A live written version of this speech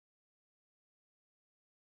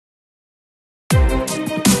Grouch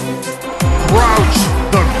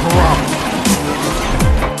the Grump.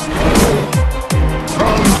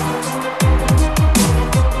 From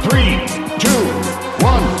 3, 2,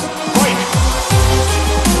 1, fight!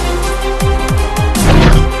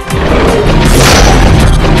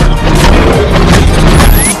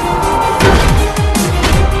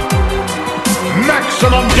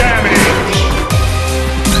 Maximum damage!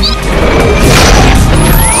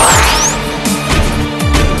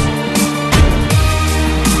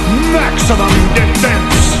 Maximum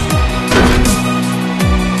defense!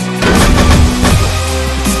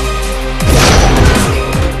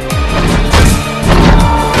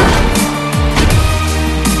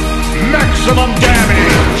 Maximum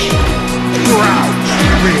damage! Grouch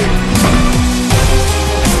wins!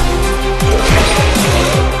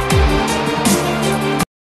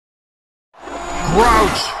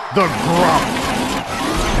 Grouch the Grump!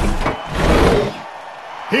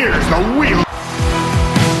 Here's the wheel!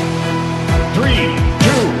 3,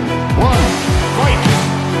 2, 1, fight!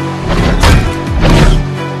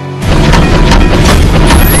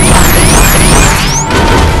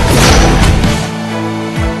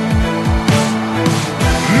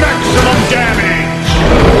 Maximum damage!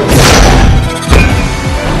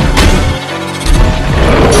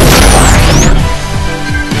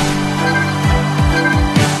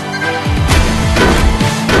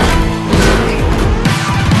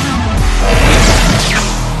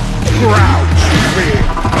 Grouch wins!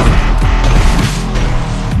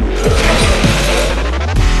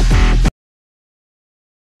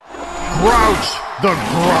 Grouch the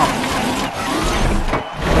Grump!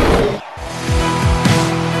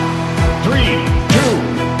 3, 2,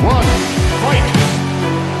 1, fight!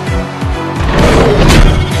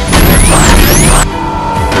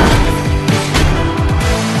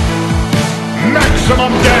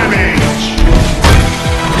 Maximum damage!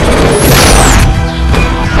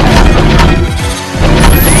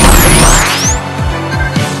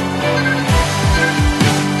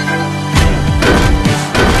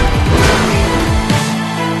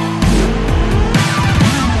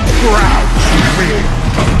 Grouch wins!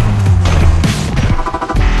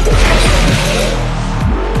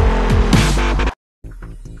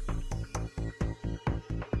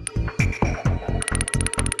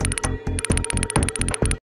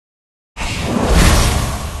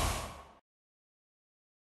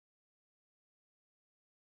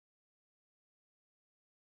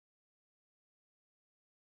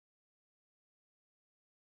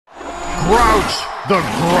 Grouch the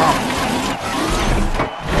Grump!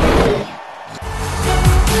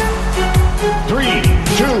 3,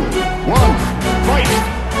 2, 1, fight!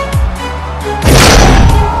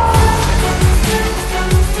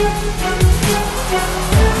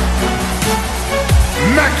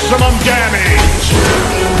 Maximum damage!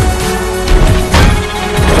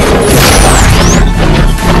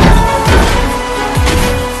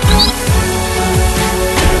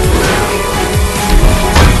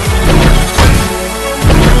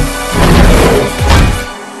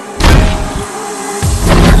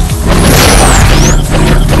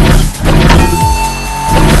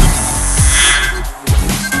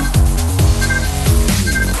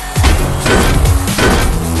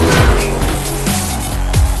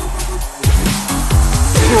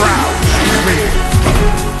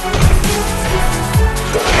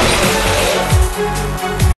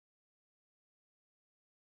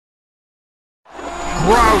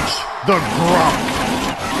 Grouch the Grump!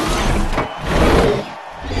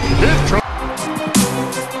 Intro!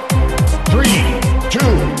 3, 2,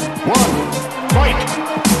 1, fight!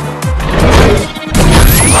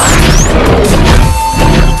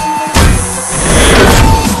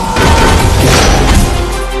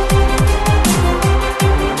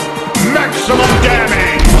 Maximum damage!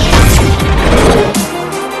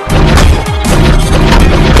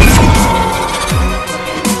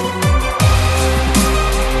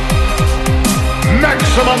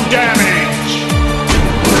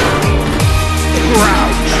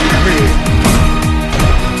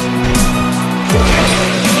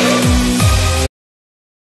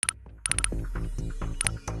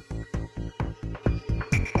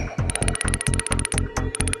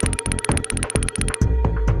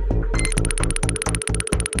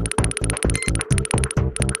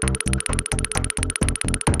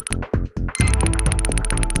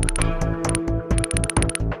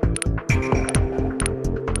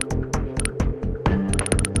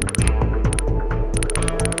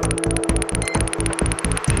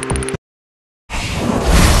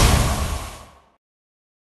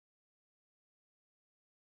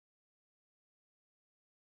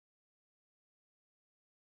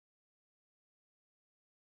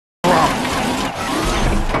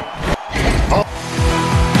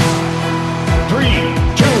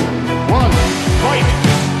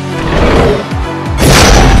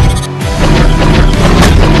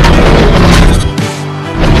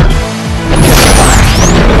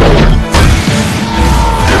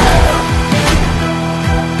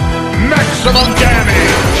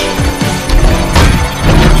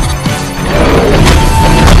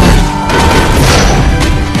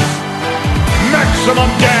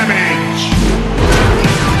 Maximum damage!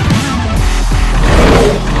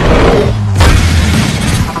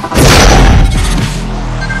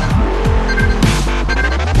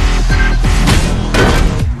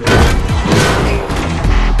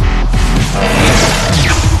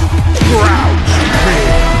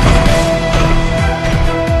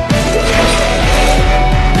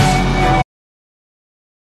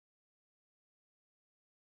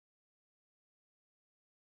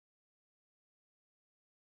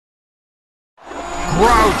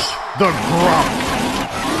 Grouch the Grump!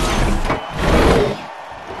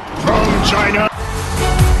 From China!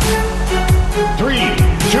 3,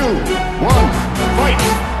 2, 1, fight!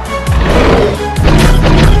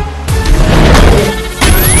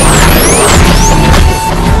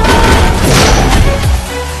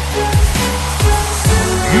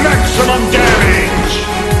 Maximum damage!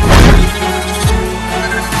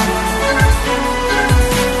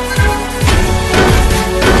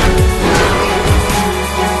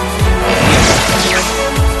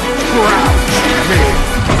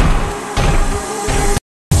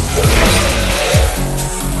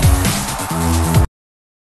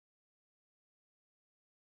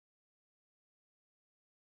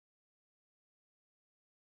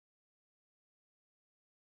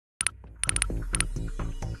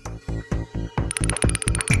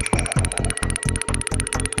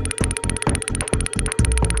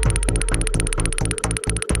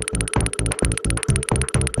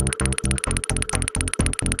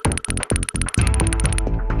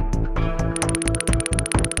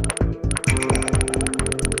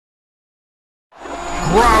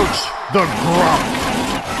 Grouch the Grump!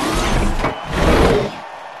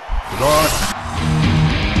 God.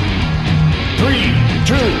 3,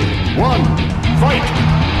 2, 1, fight!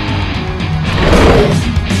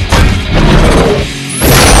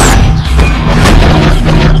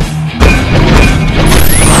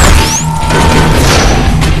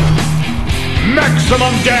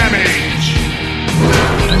 Maximum damage!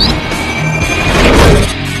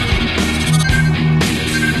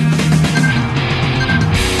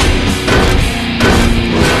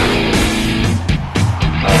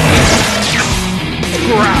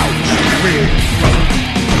 Grouch wins!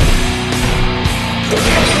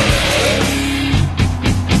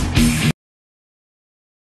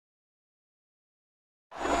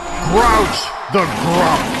 Grouch the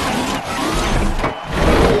Grump!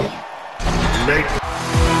 Late.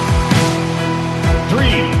 3,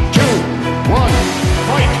 2, 1,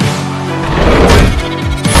 fight!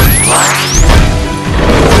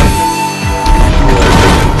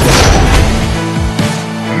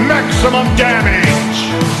 Maximum damage!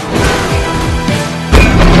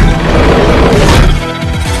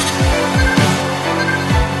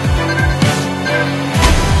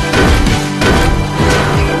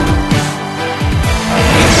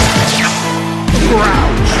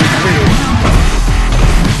 Grouch wins!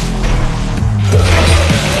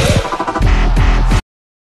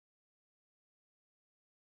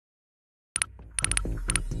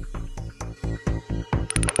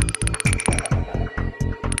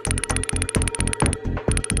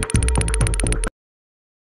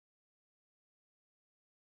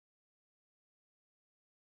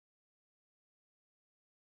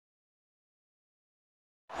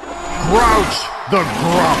 Grouch the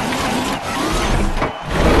Grump!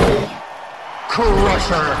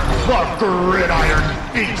 Crusher the Gridiron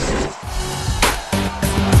Beast!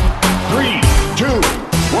 3, 2,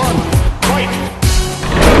 1, fight!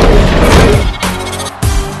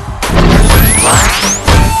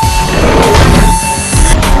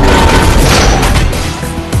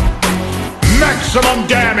 Maximum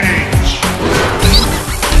damage!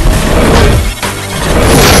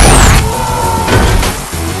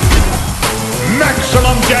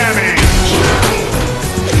 Maximum damage!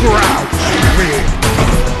 Grouch wins!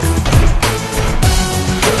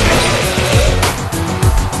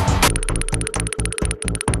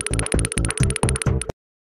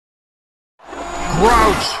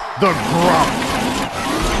 Grouch the Grump!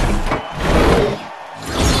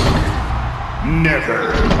 Never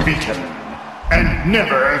beaten and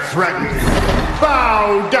never threatened.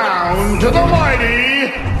 Bow down to the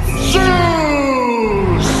mighty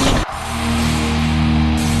Zeus!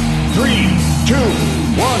 3, 2,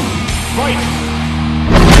 1, fight!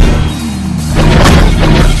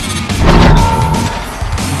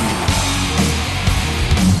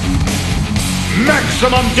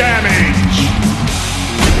 Maximum damage!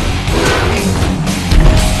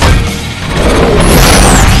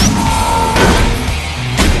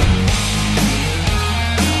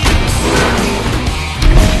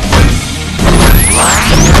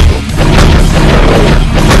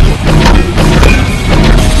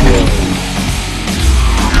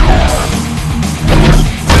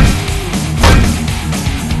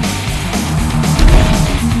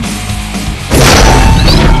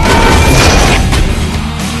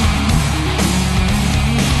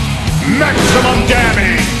 Maximum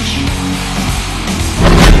damage!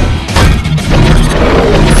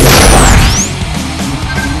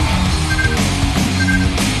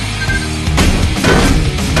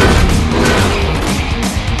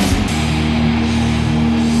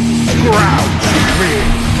 Grouch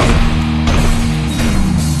wins!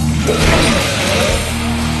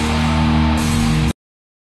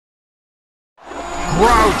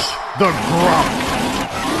 Grouch the Grump!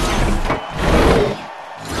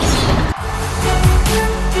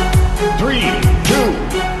 Three, two,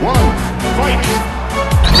 one, fight!